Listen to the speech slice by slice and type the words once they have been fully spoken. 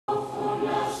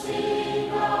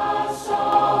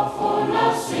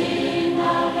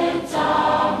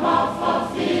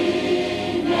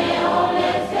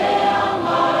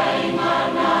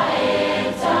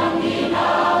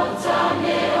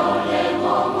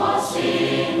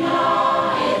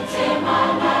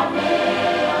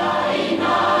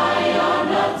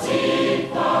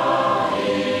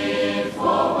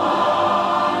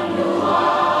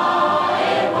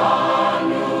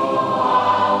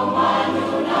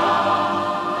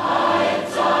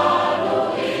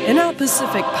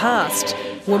Pacific past,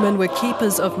 women were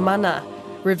keepers of mana,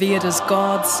 revered as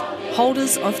gods,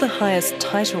 holders of the highest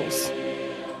titles.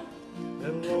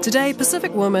 Today,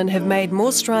 Pacific women have made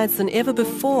more strides than ever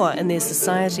before in their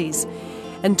societies.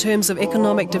 In terms of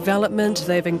economic development,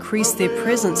 they've increased their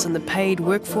presence in the paid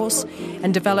workforce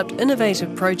and developed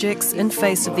innovative projects in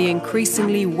face of the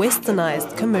increasingly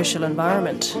westernised commercial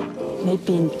environment.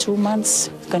 Maybe in 2 months,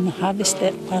 we're going to harvest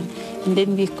that one, and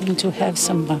then we're going to have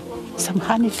some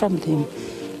honey from them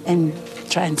and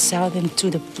try and sell them to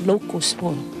the local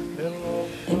store.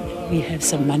 And we have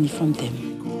some money from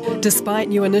them. Despite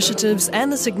new initiatives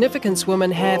and the significance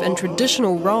women have in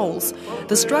traditional roles,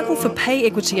 the struggle for pay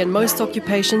equity in most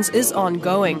occupations is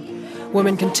ongoing.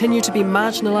 Women continue to be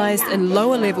marginalised in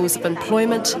lower levels of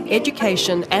employment,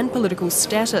 education and political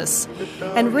status.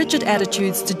 And rigid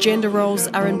attitudes to gender roles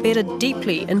are embedded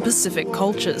deeply in Pacific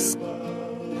cultures.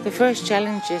 The first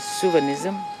challenge is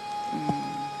chauvinism.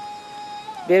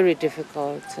 Very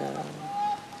difficult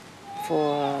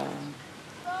for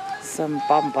some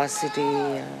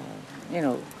bombacity,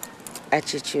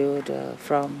 attitude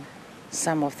from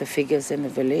some of the figures in the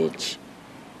village,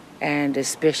 and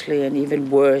especially and even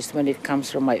worse when it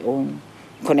comes from my own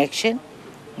connection.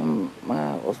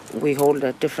 We hold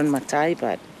a different matai,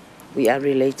 but we are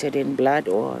related in blood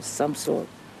or some sort.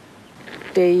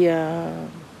 They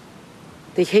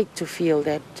hate to feel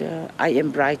that I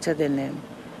am brighter than them,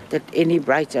 that any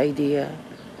bright idea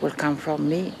will come from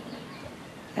me.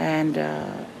 And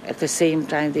at the same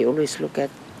time, they always look at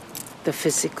the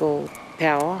physical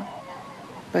power.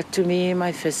 But to me,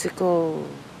 my physical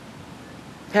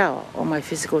power or my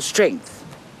physical strength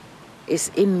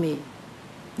is in me,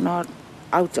 not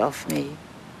out of me.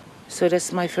 So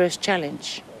that's my first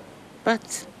challenge.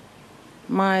 But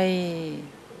my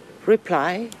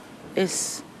reply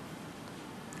is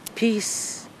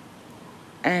peace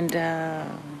and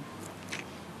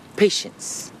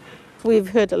patience. We've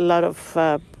heard a lot of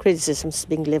criticisms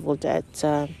being levelled at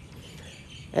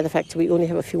the fact that we only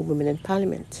have a few women in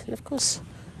Parliament. And of course,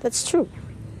 that's true.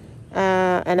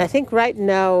 And I think right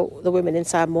now the women in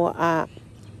Samoa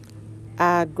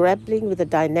are grappling with the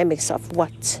dynamics of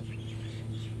what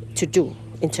to do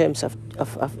in terms of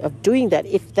doing that,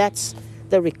 if that's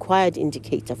the required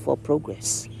indicator for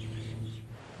progress.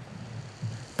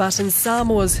 But in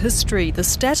Samoa's history, the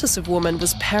status of woman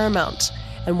was paramount.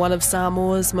 And one of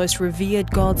Samoa's most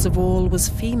revered gods of all was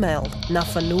female,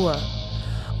 Nafanua.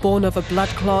 Born of a blood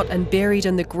clot and buried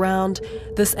in the ground,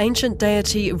 this ancient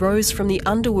deity rose from the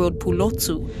underworld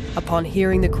Pulotsu upon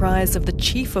hearing the cries of the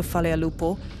chief of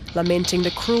Falealupo, lamenting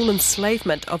the cruel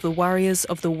enslavement of the warriors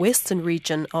of the western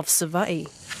region of Savaii.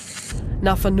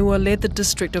 Nafanua led the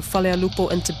district of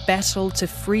Falealupo into battle to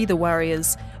free the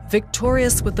warriors,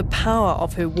 victorious with the power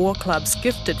of her war clubs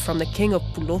gifted from the king of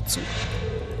Pulotsu.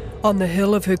 On the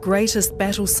hill of her greatest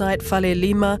battle site,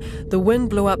 Falelima, the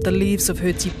wind blew up the leaves of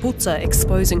her tiputa,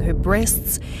 exposing her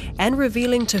breasts and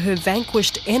revealing to her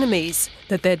vanquished enemies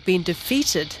that they'd been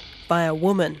defeated by a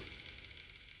woman.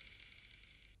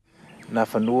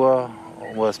 Nafanua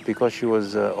was because she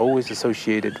was always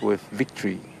associated with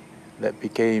victory that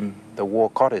became the war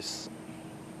goddess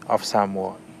of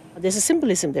Samoa. There's a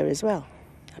symbolism there as well,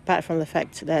 apart from the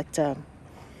fact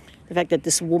that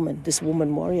this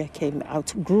woman warrior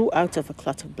grew out of a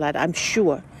clot of blood, I'm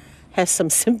sure has some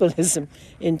symbolism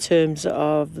in terms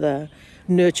of the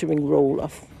nurturing role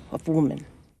of woman.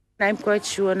 I'm quite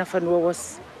sure Nafanua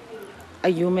was a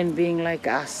human being like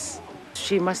us.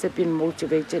 She must have been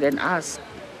motivated and asked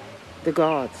the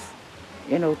gods,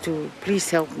 to please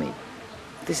help me.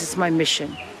 This is my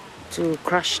mission, to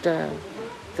crush the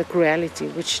cruelty,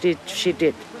 which she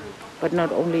did. But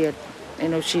not only,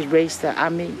 she raised the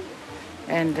army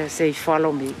and say,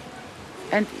 follow me.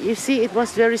 And you see, it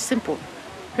was very simple.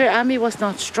 Her army was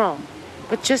not strong,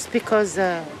 but just because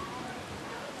the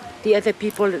other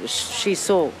people she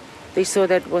saw, they saw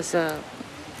that was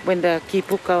when the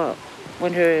kipuka,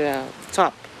 when her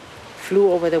top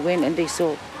flew over the wind, and they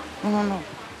saw, no,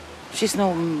 she's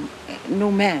no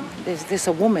man, there's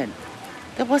a woman.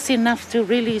 That was enough to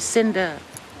really send the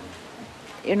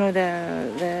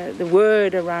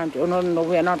word around, no,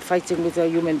 we are not fighting with a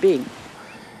human being.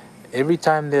 Every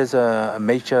time there's a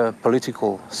major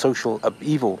political, social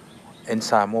upheaval in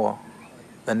Samoa,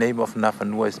 the name of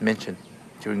Nafanua is mentioned.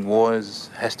 During wars,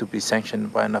 has to be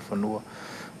sanctioned by Nafanua.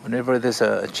 Whenever there's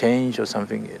a change or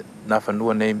something,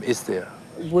 Nafanua name is there.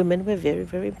 Women were very,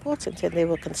 very important, and they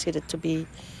were considered to be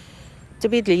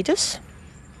leaders,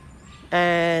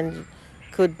 and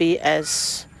could be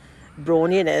as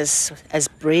brawny and as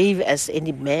brave as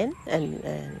any man, and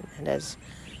as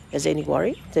as any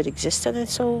warrior that existed, and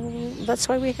so that's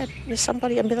why we had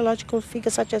somebody, a mythological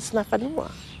figure such as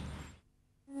Nafanua.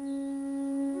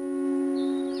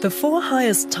 The 4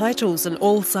 highest titles in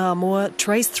all Samoa,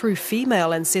 traced through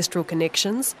female ancestral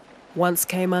connections, once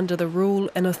came under the rule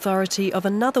and authority of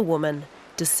another woman,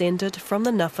 descended from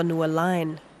the Nafanua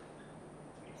line.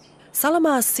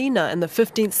 Salamasina in the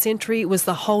 15th century was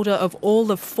the holder of all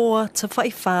the 4 Te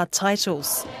Whaiwha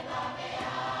titles.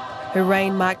 Her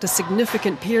reign marked a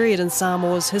significant period in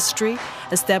Samoa's history,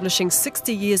 establishing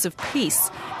 60 years of peace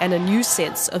and a new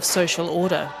sense of social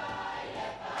order.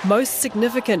 Most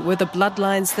significant were the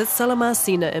bloodlines that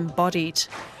Salamasina embodied.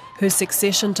 Her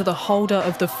succession to the holder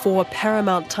of the 4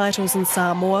 paramount titles in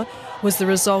Samoa was the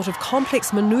result of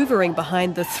complex manoeuvring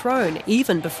behind the throne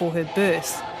even before her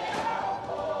birth.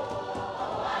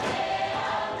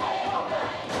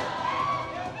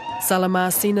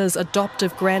 Salamasina's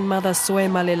adoptive grandmother Soe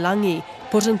Malelangi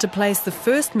put into place the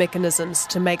first mechanisms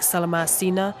to make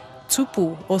Salamasina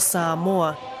tupu o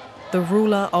Samoa, the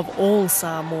ruler of all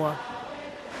Samoa.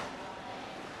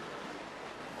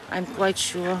 I'm quite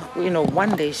sure,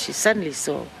 one day she suddenly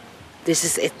saw, this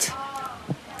is it.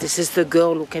 This is the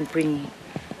girl who can bring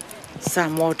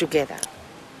Samoa together.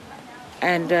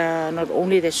 And not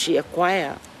only that she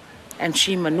acquire and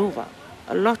she maneuver,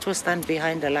 a lot was done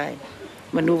behind the line.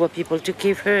 Maneuver people to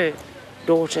give her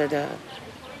daughter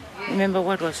remember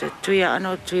what was it, Tuia.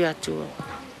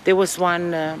 There was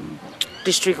one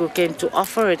district who came to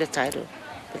offer her the title,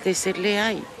 but they said,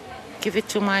 Leai, give it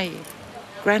to my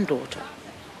granddaughter.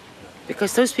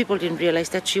 Because those people didn't realize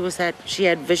that she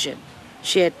had vision.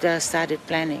 She had started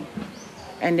planning.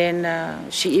 And then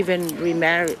she even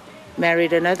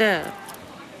married another,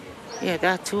 the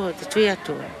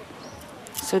Tuia,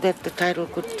 so that the title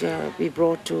could be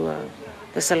brought to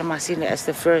the Salamasina as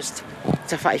the first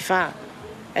Te Whaiwha.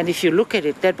 And if you look at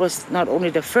it, that was not only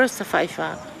the first Te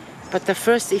Whaiwha, but the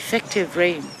first effective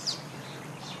reign.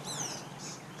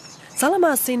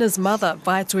 Salamasina's mother,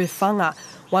 Vaetuewhanga,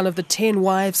 one of the 10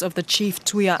 wives of the chief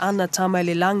Tuia Ana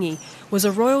Tamailelangi, was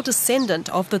a royal descendant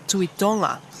of the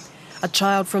Tuitonga. A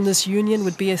child from this union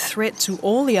would be a threat to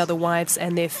all the other wives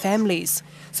and their families.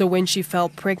 So when she fell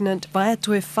pregnant,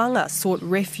 Vaetuewhanga sought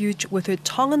refuge with her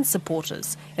Tongan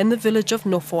supporters in the village of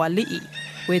Nofoali'i,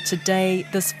 where today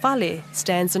this whale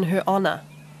stands in her honour.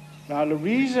 Now the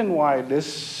reason why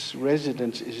this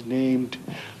residence is named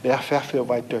Leafeafea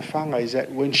Vaetuewhanga is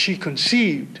that when she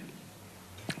conceived,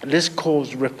 this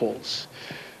caused ripples,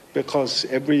 because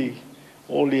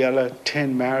all the other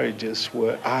 10 marriages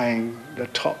were eyeing the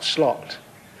top slot.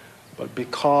 But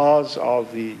because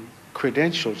of the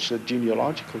credentials, the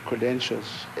genealogical credentials,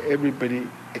 everybody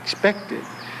expected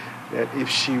that if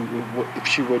she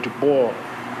were to bore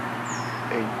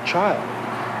a child,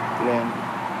 then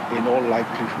in all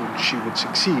likelihood she would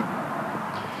succeed.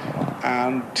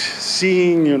 And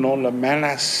seeing, the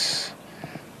manners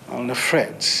on the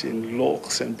threats in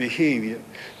looks and behavior,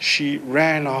 she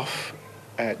ran off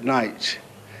at night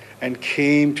and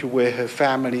came to where her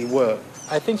family were.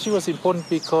 I think she was important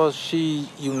because she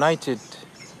united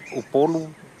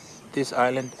Upolu, this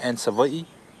island, and Savaii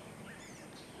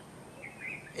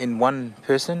in one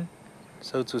person,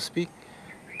 so to speak.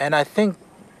 And I think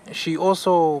she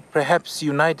also perhaps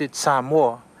united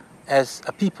Samoa as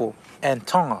a people and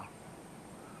Tonga.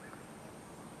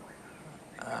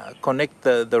 Connect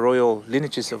the royal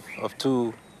lineages of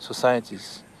 2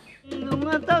 societies.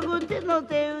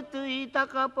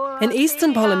 In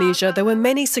eastern Polynesia, there were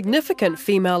many significant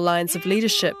female lines of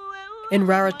leadership. In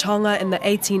Rarotonga in the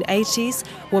 1880s,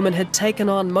 women had taken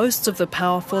on most of the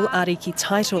powerful Ariki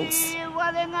titles.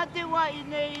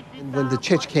 When the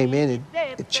church came in,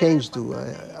 it changed to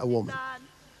a woman.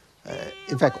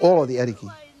 In fact, all of the Ariki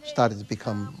started to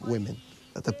become women.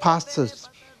 The pastors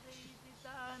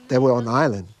that were on the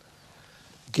island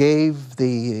gave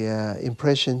the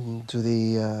impression to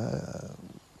the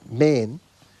men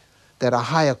that a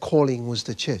higher calling was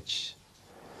the church.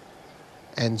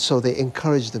 And so they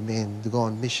encouraged the men to go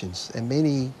on missions. And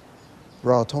many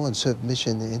Rarotongans served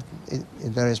mission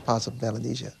in various parts of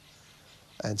Melanesia.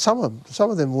 And some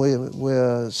of them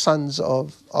were sons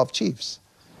of chiefs.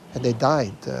 And they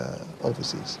died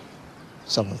overseas,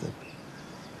 some of them.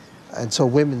 And so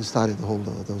women started to hold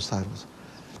those titles.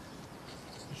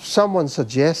 Someone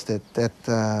suggested that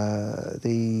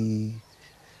the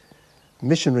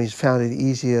missionaries found it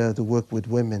easier to work with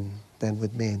women than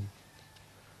with men.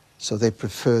 So they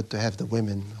preferred to have the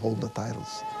women hold the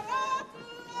titles.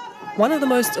 One of the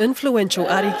most influential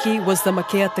Ariki was the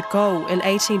Makea Takau in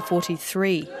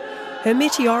 1843. Her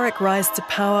meteoric rise to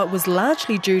power was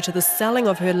largely due to the selling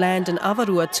of her land in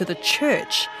Avarua to the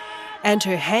church. and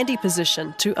her handy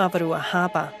position to Avarua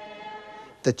Harbour.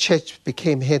 The church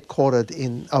became headquartered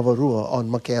in Avarua on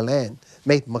Makea land,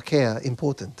 made Makea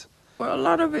important. Well, a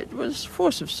lot of it was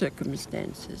force of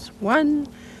circumstances. One,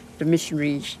 the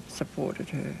missionaries supported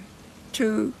her.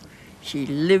 Two, she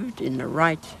lived in the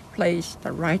right place,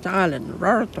 the right island,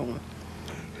 Rarotonga.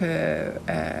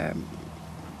 Her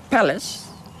palace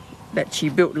that she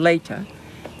built later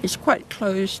is quite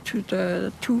close to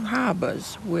the two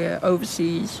harbours where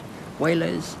overseas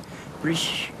whalers,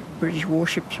 British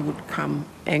warships would come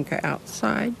anchor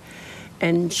outside,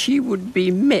 and she would be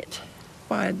met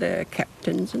by the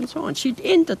captains and so on. She'd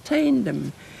entertain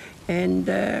them, and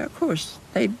of course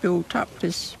they built up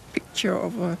this picture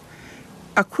of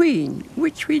a queen,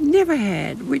 which we never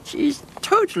had, which is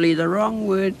totally the wrong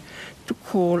word to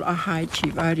call a high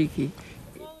chief, Ariki.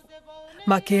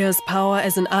 Makea's power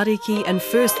as an Ariki and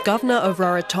first governor of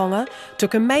Rarotonga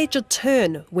took a major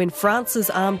turn when France's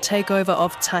armed takeover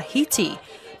of Tahiti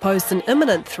posed an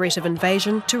imminent threat of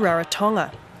invasion to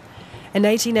Rarotonga. In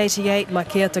 1888,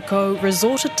 Makea Takau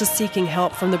resorted to seeking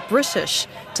help from the British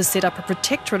to set up a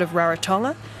protectorate of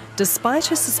Rarotonga, despite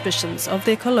her suspicions of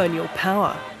their colonial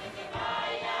power.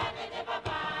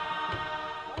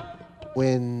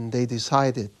 When they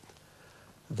decided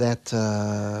that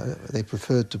they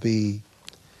preferred to be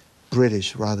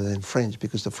British rather than French,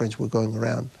 because the French were going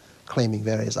around claiming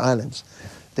various islands,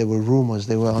 there were rumors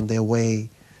they were on their way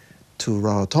to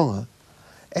Rarotonga,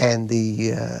 and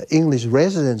the English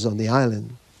residents on the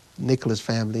island, Nicholas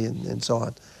family and so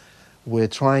on, were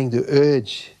trying to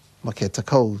urge Makea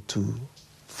Takau to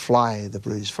fly the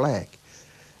British flag.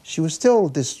 She was still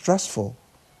distrustful,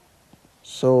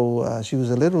 so she was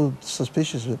a little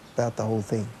suspicious about the whole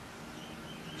thing.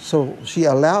 So she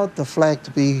allowed the flag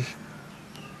to be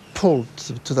pulled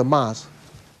to the mast,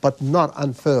 but not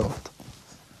unfurled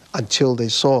until they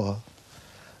saw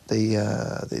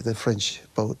the French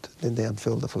boat. Then they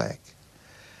unfurled the flag.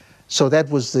 So that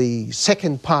was the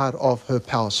second part of her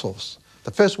power source.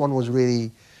 The first one was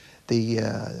really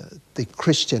the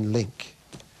Christian link.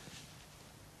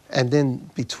 And then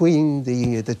between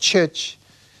the church,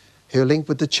 her link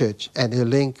with the church, and her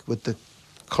link with the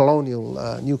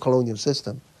colonial, new colonial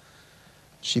system,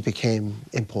 she became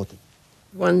important.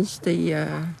 Once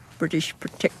the British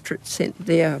protectorate sent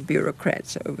their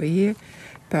bureaucrats over here,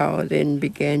 power then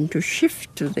began to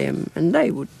shift to them, and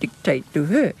they would dictate to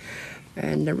her.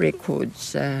 And the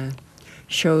records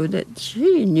show that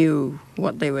she knew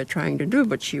what they were trying to do,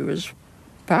 but she was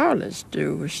powerless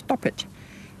to stop it.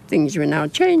 Things were now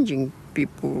changing.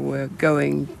 People were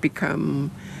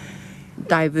become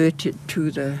diverted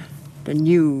to the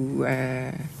new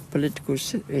political,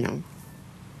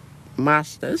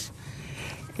 masters.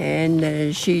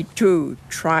 And she too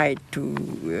tried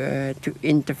to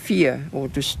interfere or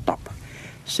to stop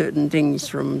certain things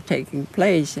from taking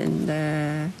place. And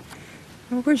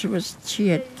of course, she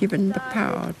had given the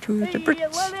power to the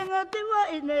Brits.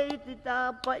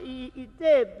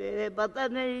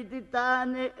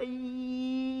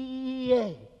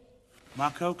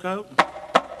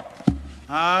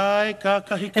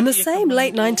 In the same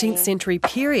late 19th century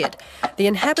period, the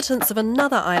inhabitants of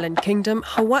another island kingdom,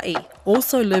 Hawaii,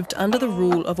 also lived under the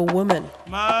rule of a woman.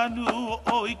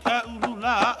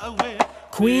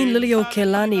 Queen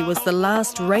Liliuokalani was the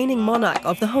last reigning monarch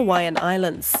of the Hawaiian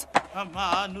Islands.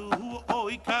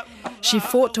 She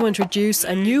fought to introduce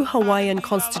a new Hawaiian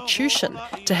constitution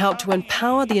to help to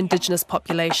empower the indigenous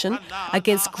population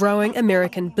against growing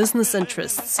American business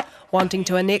interests, wanting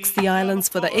to annex the islands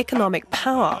for the economic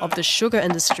power of the sugar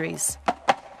industries.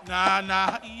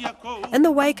 In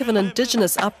the wake of an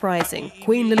indigenous uprising,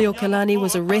 Queen Liliuokalani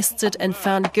was arrested and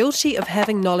found guilty of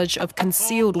having knowledge of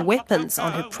concealed weapons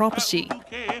on her property.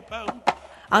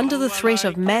 Under the threat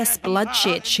of mass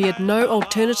bloodshed, she had no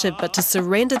alternative but to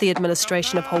surrender the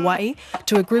administration of Hawaii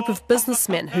to a group of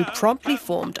businessmen who promptly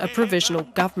formed a provisional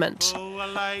government.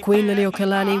 Queen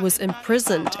Liliuokalani was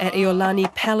imprisoned at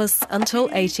Iolani Palace until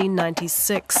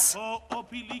 1896.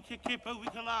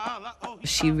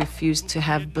 She refused to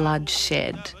have blood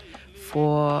shed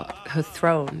for her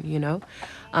throne,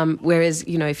 whereas,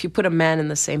 if you put a man in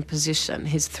the same position,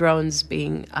 his throne's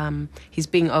he's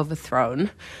being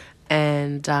overthrown,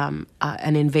 and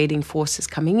an invading force is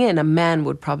coming in, a man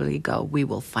would probably go, we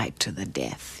will fight to the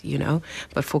death,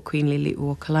 But for Queen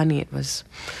Liliuokalani, it was,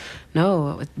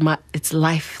 no, it's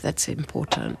life that's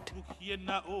important.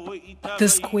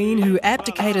 This queen who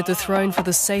abdicated the throne for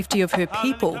the safety of her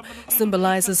people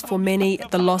symbolises for many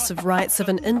the loss of rights of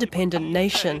an independent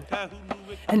nation.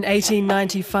 In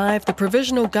 1895, the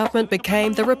provisional government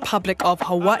became the Republic of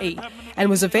Hawaii and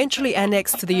was eventually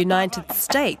annexed to the United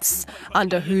States,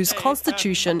 under whose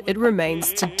constitution it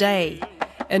remains today,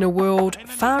 in a world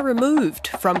far removed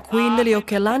from Queen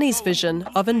Liliuokalani's vision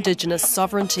of Indigenous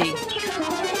sovereignty.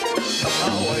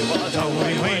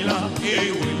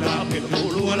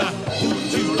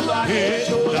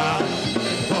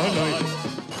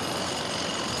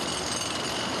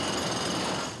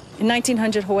 In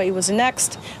 1900, Hawaii was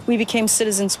annexed. We became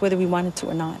citizens whether we wanted to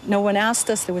or not. No one asked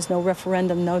us. There was no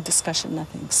referendum, no discussion,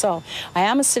 nothing. So I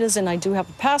am a citizen. I do have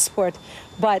a passport.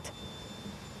 But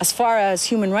as far as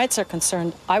human rights are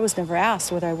concerned, I was never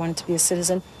asked whether I wanted to be a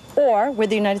citizen or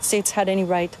whether the United States had any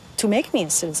right to make me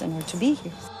a citizen or to be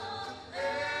here.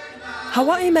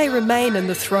 Hawaii may remain in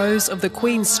the throes of the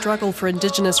Queen's struggle for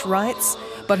Indigenous rights,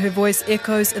 but her voice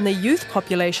echoes in the youth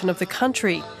population of the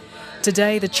country.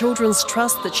 Today, the Children's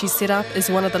Trust that she set up is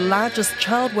one of the largest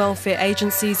child welfare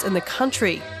agencies in the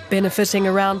country, benefiting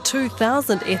around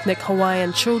 2,000 ethnic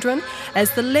Hawaiian children as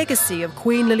the legacy of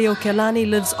Queen Liliuokalani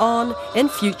lives on in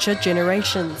future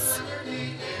generations.